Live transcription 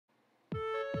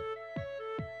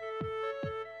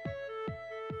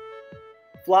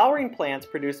Flowering plants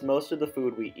produce most of the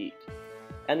food we eat,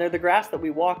 and they're the grass that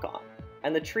we walk on,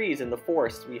 and the trees in the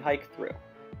forests we hike through.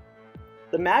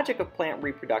 The magic of plant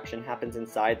reproduction happens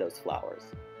inside those flowers,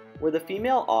 where the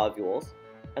female ovules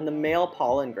and the male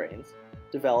pollen grains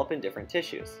develop in different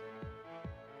tissues.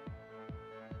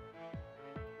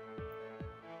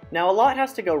 Now, a lot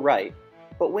has to go right,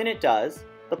 but when it does,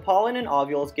 the pollen and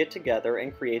ovules get together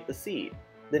and create the seed,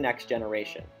 the next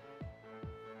generation.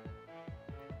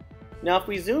 Now, if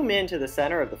we zoom in to the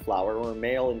center of the flower where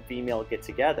male and female get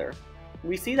together,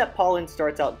 we see that pollen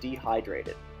starts out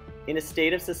dehydrated, in a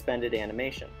state of suspended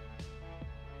animation,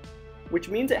 which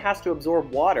means it has to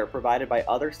absorb water provided by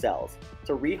other cells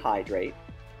to rehydrate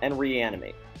and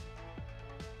reanimate.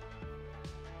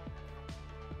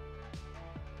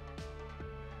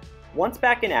 Once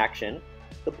back in action,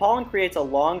 the pollen creates a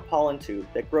long pollen tube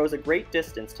that grows a great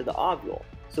distance to the ovule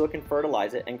so it can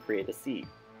fertilize it and create a seed.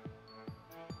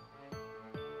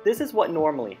 This is what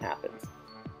normally happens,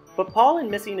 but pollen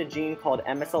missing a gene called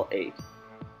MSL8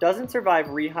 doesn't survive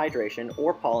rehydration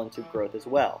or pollen tube growth as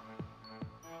well,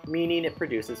 meaning it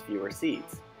produces fewer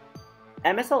seeds.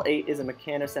 MSL8 is a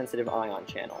mechanosensitive ion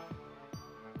channel.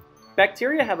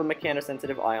 Bacteria have a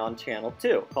mechanosensitive ion channel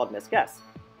too, called MSS.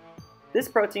 This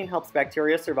protein helps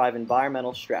bacteria survive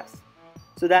environmental stress,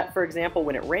 so that, for example,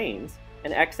 when it rains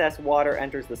and excess water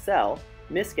enters the cell,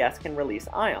 MSS can release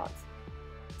ions.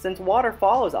 Since water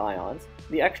follows ions,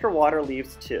 the extra water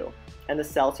leaves too, and the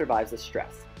cell survives the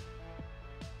stress.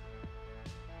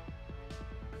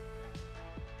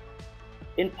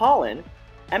 In pollen,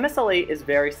 MSL8 is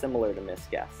very similar to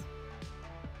MSS.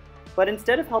 But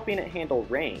instead of helping it handle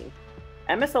rain,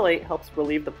 MSL8 helps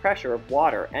relieve the pressure of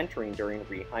water entering during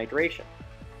rehydration.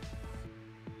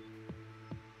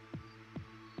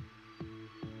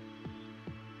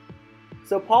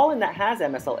 So pollen that has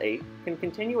MSL8 can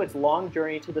continue its long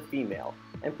journey to the female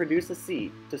and produce a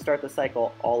seed to start the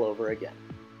cycle all over again.